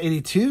 but lots of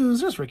 82s.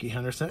 There's Ricky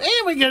Henderson.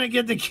 And we're going to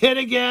get the kid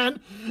again.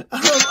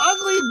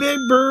 Ugly Big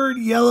Bird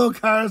yellow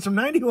cards from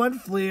 91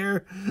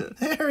 Fleer.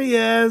 There he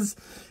is.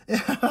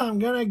 I'm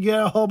going to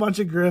get a whole bunch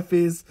of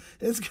Griffies.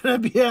 It's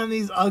going to be on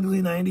these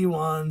ugly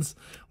 91s.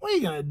 What are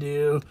you going to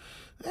do?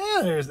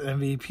 And there's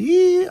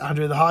MVP,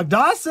 Andre the Hawk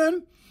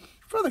Dawson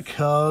for the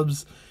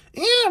Cubs.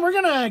 And we're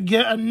going to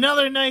get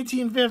another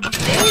 1958.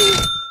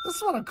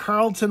 This one of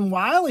Carlton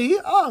Wiley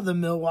of the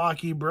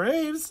Milwaukee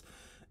Braves.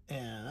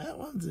 And that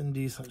one's in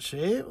decent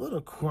shape.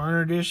 Little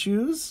cornered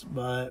issues,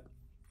 but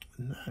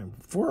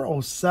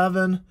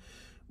 407.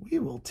 We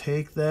will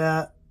take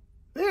that.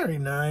 Very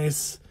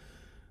nice.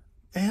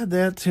 Add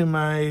that to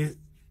my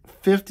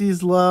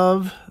 50s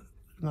love.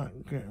 Not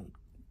going to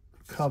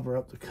cover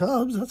up the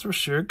Cubs, that's for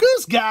sure.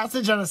 Goose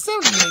Gossage on a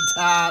 78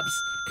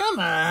 Topps. Come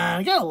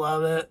on, gotta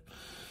love it.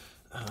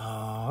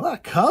 Oh, a lot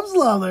of Cubs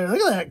love there.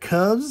 Look at that,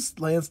 Cubs.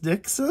 Lance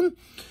Dixon,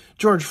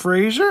 George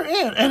Frazier,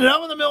 and ended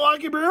up with the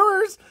Milwaukee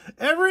Brewers.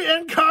 Every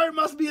end card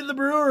must be in the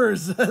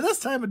Brewers. This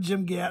time with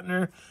Jim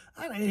Gatner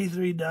on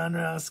 83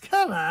 Donruss.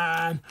 Come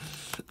on.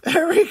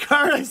 Every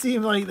card I see,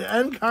 like the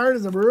end card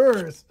is the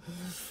Brewers.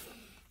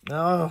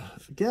 Oh,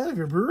 again, if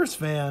you're a Brewers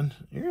fan,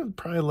 you're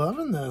probably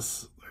loving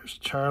this. There's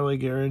Charlie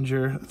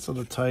Gehringer. That's on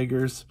the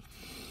Tigers.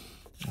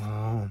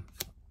 Oh,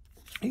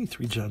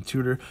 83 John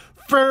Tudor.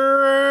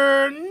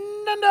 Fernando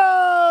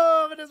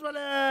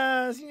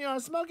Venezuela, Senor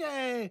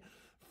Smokey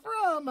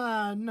from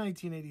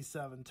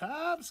 1987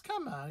 Topps.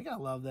 Come on, you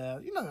gotta love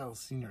that. You know that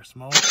Senor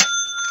Smoke.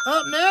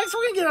 Up next,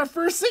 we're gonna get our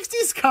first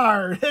 60s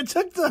card. It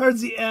took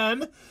towards the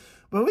end,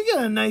 but we got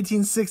a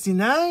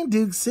 1969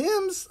 Duke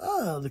Sims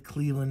of the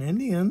Cleveland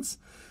Indians.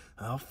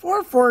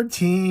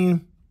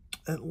 414.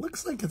 It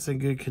looks like it's in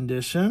good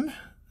condition.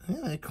 Yeah,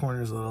 that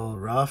corner's a little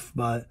rough,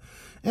 and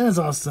it's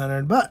all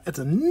centered, but it's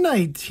a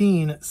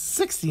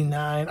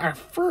 1969, our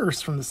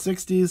first from the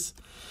 60s.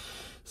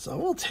 So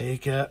we'll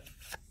take it.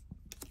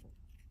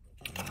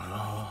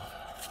 Oh,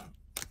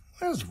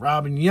 There's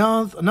Robin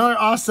Young, another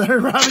off-center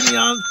Robin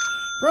Young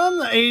from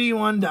the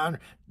 81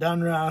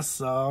 Donruss,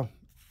 so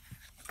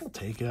I'll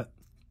take it.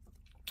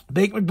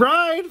 Bake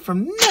McBride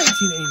from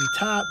 1980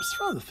 Topps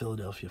from the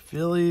Philadelphia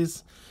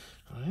Phillies.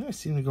 I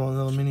seem to go on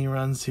little mini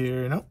runs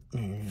here. Nope,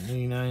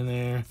 89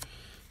 there.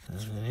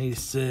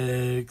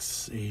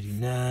 86,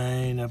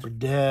 89, Upper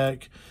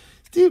Deck.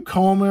 Steve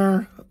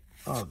Comer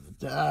of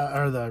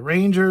the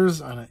Rangers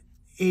on an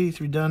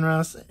 83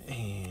 Donruss.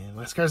 And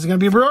last card is going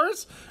to be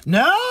Brewers.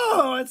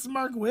 No, it's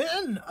Mark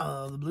Whitten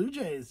of the Blue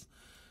Jays.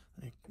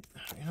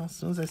 You know, as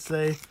soon as I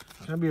say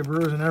it's going to be a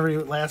Brewers in every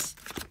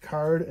last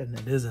card, and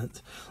it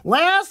isn't.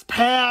 Last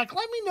pack.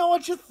 Let me know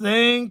what you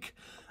think.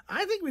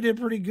 I think we did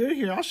pretty good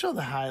here. I'll show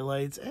the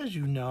highlights, as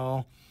you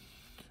know.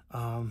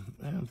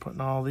 I'm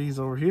putting all these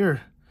over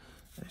here.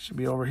 They should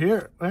be over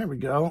here. There we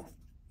go.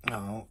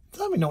 Oh,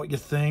 let me know what you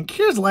think.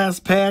 Here's the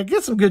last pack.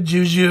 Get some good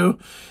juju.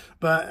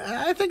 But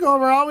I think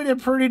overall we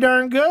did pretty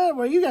darn good.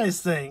 What do you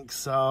guys think?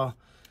 So,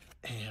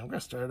 and we're going to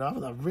start it off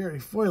with a very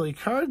foily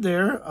card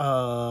there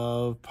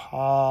of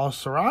Paul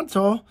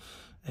Sorrento.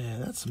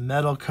 And that's a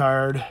metal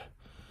card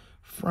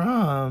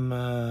from,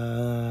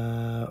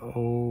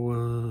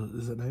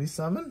 is it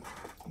 97?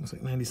 Looks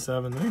like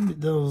 97. They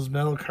did those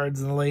metal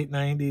cards in the late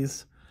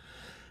 90s.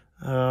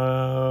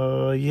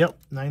 Yep,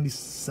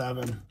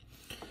 97.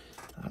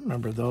 I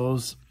remember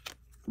those.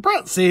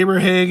 Brett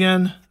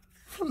Saberhagen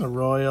from the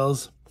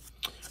Royals.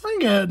 We're going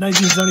to get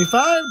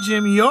 1975,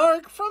 Jim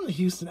York from the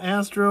Houston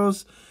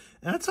Astros.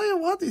 And I tell you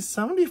what, these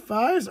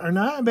 75s are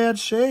not in bad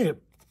shape.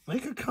 They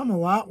could come a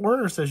lot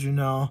worse, as you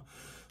know.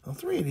 Well,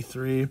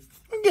 383.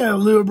 We get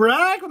Lou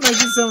Brock from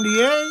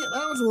 1978.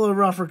 That was a little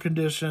rougher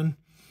condition.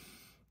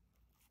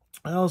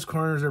 Those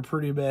corners are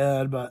pretty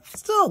bad, but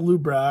still Lou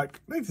Brock,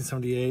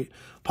 1978.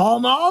 Paul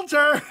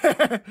Malter,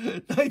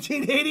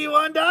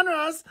 1981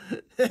 Donruss.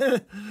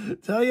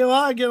 Tell you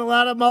what, get a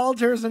lot of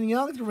Malters and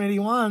Youngs from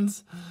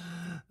 81s.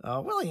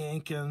 Willie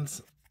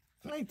Ankins,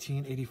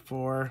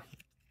 1984.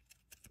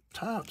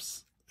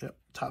 Topps. Yep,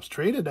 Topps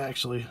traded,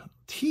 actually.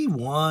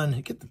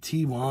 T1. Get the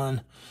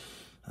T1.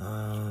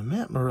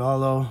 Matt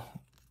Morello.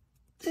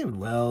 David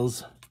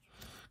Wells.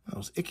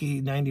 Those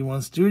icky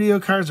 91 studio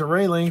cards of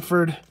Ray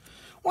Langford.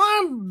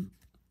 Juan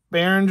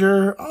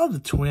Behringer. All the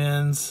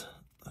Twins.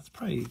 That's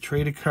probably a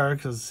traded card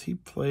because he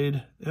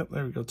played. Yep,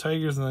 there we go.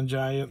 Tigers and then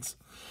Giants.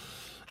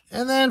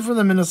 And then for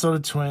the Minnesota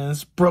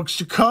Twins, Brooks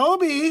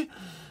Jacoby.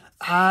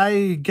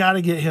 I got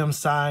to get him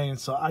signed,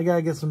 so I got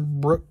to get some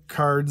Brook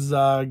cards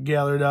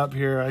gathered up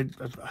here. I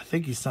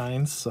think he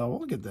signs, so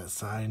we'll get that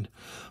signed.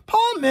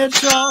 Paul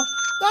Mitchell,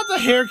 not the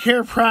hair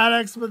care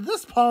products, but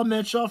this Paul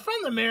Mitchell from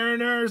the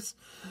Mariners,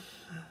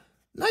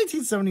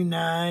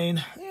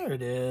 1979. There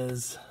it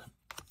is.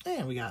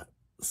 And we got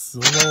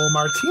Silvio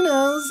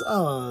Martinez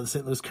of the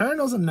St. Louis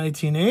Cardinals in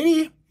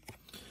 1980.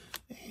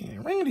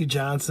 And Randy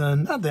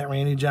Johnson, not that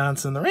Randy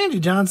Johnson. The Randy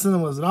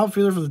Johnson was an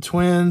outfielder for the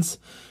Twins.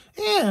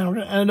 And we're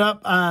going to end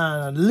up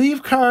on a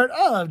leaf card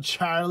of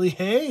Charlie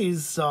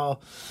Hayes. So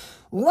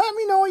let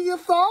me know what you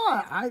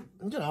thought. It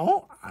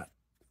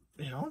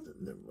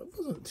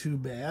wasn't too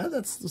bad.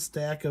 That's the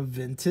stack of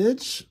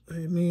vintage. I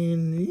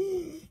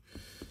mean,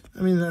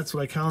 that's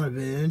what I count a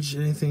vintage.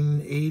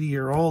 Anything 80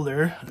 or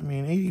older. I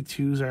mean,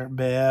 82s aren't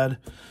bad.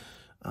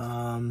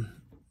 I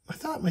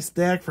thought my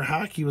stack for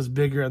hockey was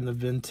bigger on the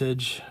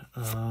vintage.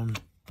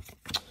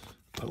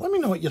 But let me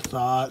know what you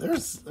thought.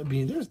 There's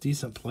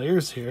decent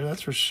players here,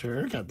 that's for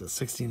sure. Got the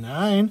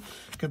 69,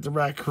 got the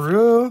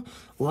Rackaroo.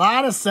 A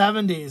lot of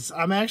 70s.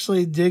 I'm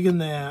actually digging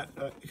that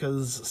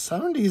because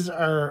 70s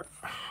are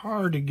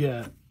hard to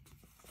get.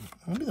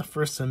 I'll be the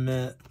first to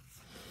admit.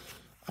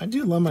 I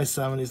do love my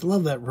 70s.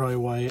 Love that Roy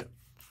White.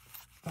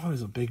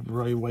 Always a big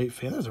Roy White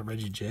fan. There's a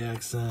Reggie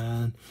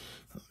Jackson.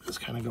 I'm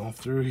just kind of going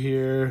through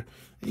here.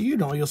 You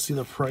know, you'll see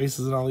the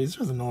prices and all these.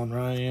 There's a Nolan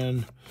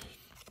Ryan.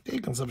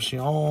 Dave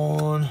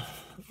Concepcion.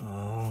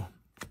 Oh,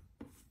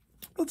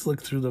 let's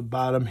look through the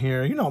bottom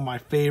here. You know my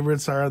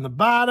favorites are on the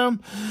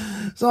bottom.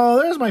 So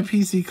there's my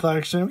PC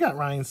collection. We've got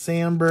Ryan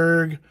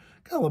Sandberg.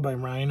 Got a little by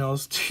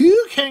Rhinos.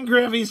 2 Ken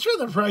Griffey's for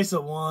the price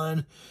of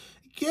 1.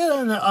 Get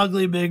in the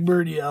ugly Big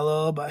Bird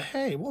yellow, but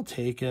hey, we'll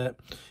take it.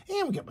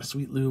 And we got my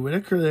sweet Lou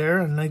Whitaker there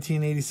in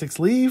 1986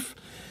 Leaf.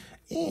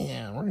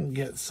 And we're going to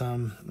get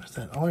some, what's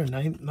that? Oh,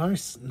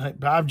 nice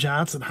Bob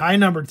Johnson. High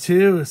number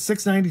 2,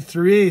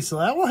 693. So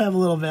that will have a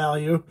little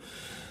value.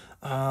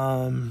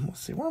 Let's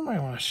see, what do I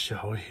want to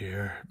show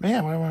here?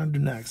 Man, what do I want to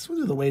do next? We'll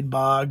do the Wade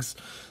Boggs.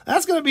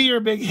 That's going to be your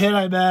big hit,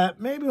 I bet.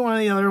 Maybe one of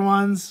the other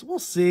ones. We'll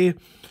see.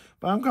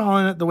 But I'm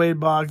calling it the Wade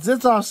Boggs.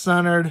 It's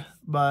off-centered,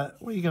 but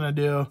what are you going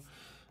to do?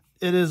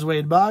 It is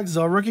Wade Boggs,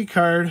 a rookie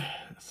card.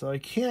 So I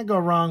can't go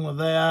wrong with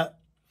that.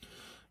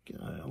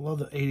 I love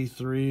the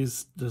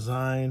 83s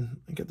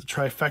design. I get the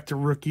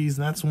trifecta rookies,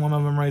 and that's one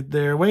of them right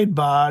there. Wade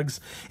Boggs.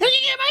 And you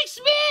get Mike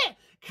Schmidt!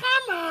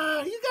 Come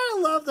on! You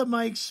gotta love the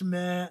Mike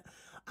Schmidt.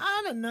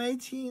 On a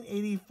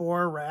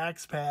 1984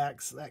 Rax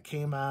Packs that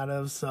came out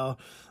of. So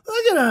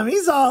look at him.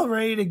 He's all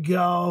ready to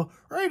go.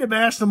 Ready to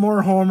bash some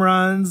more home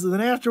runs. And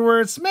then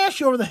afterwards, smash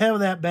you over the head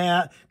with that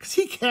bat. Because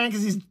he can,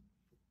 because he's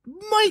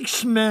Mike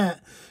Schmidt.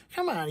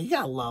 Come on, you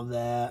gotta love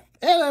that.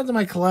 Add that to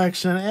my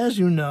collection, as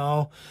you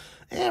know.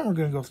 And we're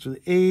gonna go through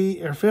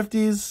the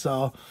 50s.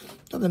 So,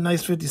 got the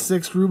nice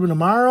 56 Ruben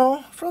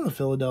Amaro from the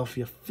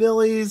Philadelphia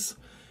Phillies.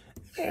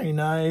 Very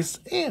nice.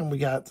 And we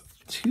got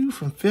 2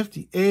 from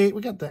 58.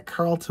 We got that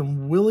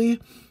Carlton Willie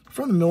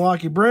from the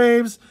Milwaukee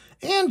Braves.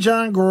 And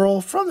John Gorel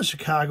from the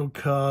Chicago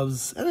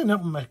Cubs. I didn't know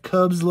my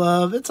Cubs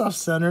love. It's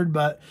off-centered,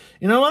 but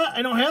you know what?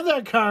 I don't have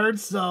that card,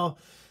 so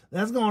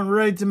that's going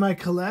right to my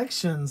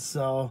collection.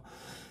 So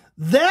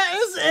that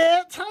is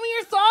it. Tell me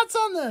your thoughts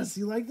on this.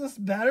 You like this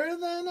better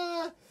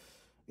than,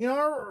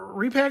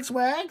 Repacked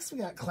Wax? We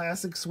got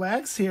classic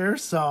swags here,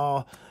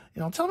 so,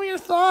 tell me your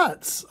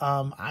thoughts.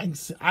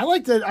 I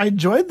liked it. I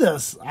enjoyed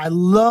this. I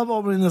love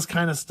opening this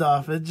kind of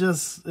stuff.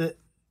 It's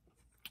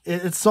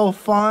so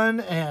fun,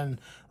 and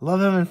love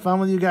having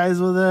fun with you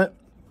guys with it.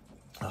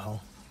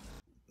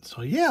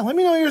 So yeah, let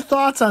me know your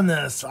thoughts on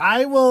this.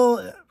 I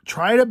will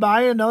try to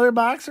buy another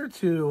box or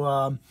two.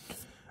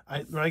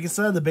 Like I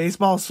said, the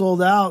baseball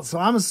sold out, so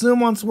I'm assuming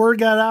once word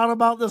got out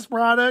about this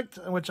product,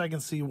 which I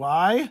can see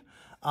why,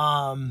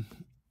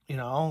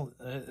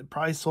 it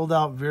probably sold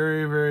out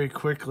very, very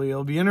quickly.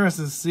 It'll be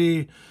interesting to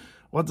see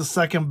what the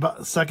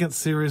second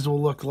series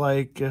will look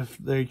like, if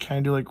they kind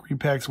of do like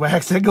Repacked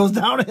Wax that goes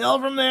downhill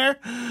from there,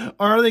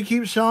 or they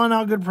keep showing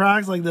out good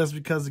products like this,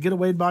 because to get a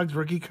Wade Boggs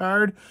rookie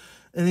card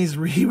and these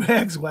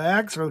Repacked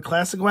Wax or the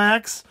classic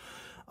wax,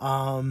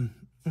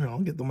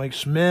 get the Mike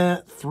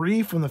Schmidt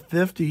 3 from the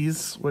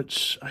 50s,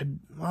 which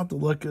I'll have to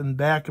look in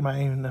back of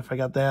even if I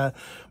got that.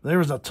 There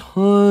was a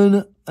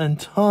ton of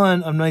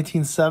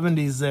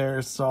 1970s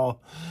there, so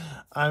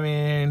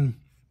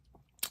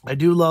I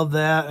do love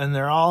that, and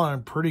they're all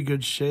in pretty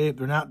good shape.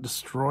 They're not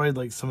destroyed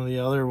like some of the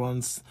other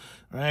ones.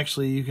 Or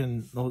actually, you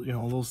can,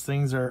 those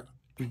things you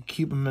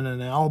keep them in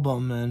an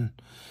album,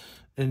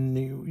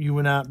 and you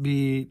would not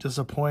be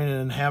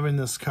disappointed in having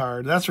this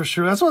card. That's for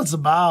sure. That's what it's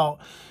about.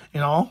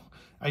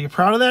 Are you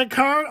proud of that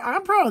card?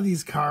 I'm proud of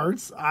these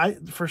cards.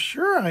 For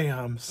sure I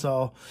am.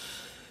 So,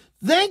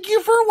 thank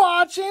you for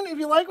watching. If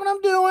you like what I'm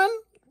doing,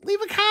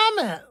 leave a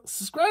comment.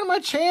 Subscribe to my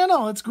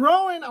channel. It's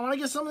growing. I want to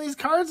get some of these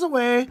cards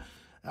away.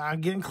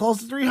 I'm getting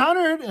close to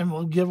 300, and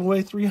we'll give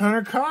away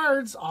 300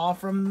 cards, all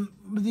from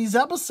these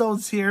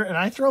episodes here. And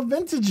I throw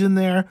vintage in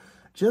there.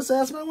 Just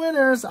ask my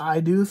winners. I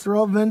do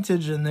throw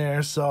vintage in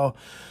there. So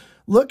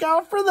look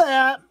out for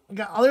that. I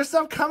got other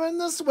stuff coming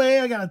this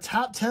way. I got a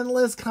top 10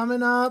 list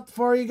coming up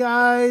for you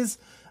guys.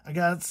 I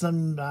got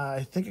some,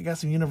 I think I got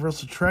some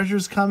Universal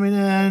Treasures coming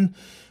in.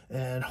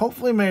 And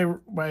hopefully my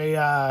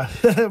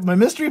my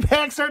mystery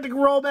packs start to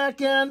roll back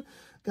in.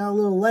 Got a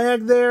little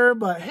lag there,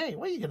 but hey,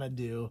 what are you going to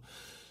do?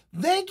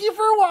 Thank you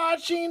for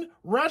watching.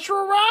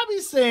 Retro Robbie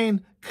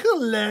saying,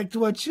 collect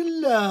what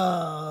you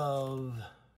love.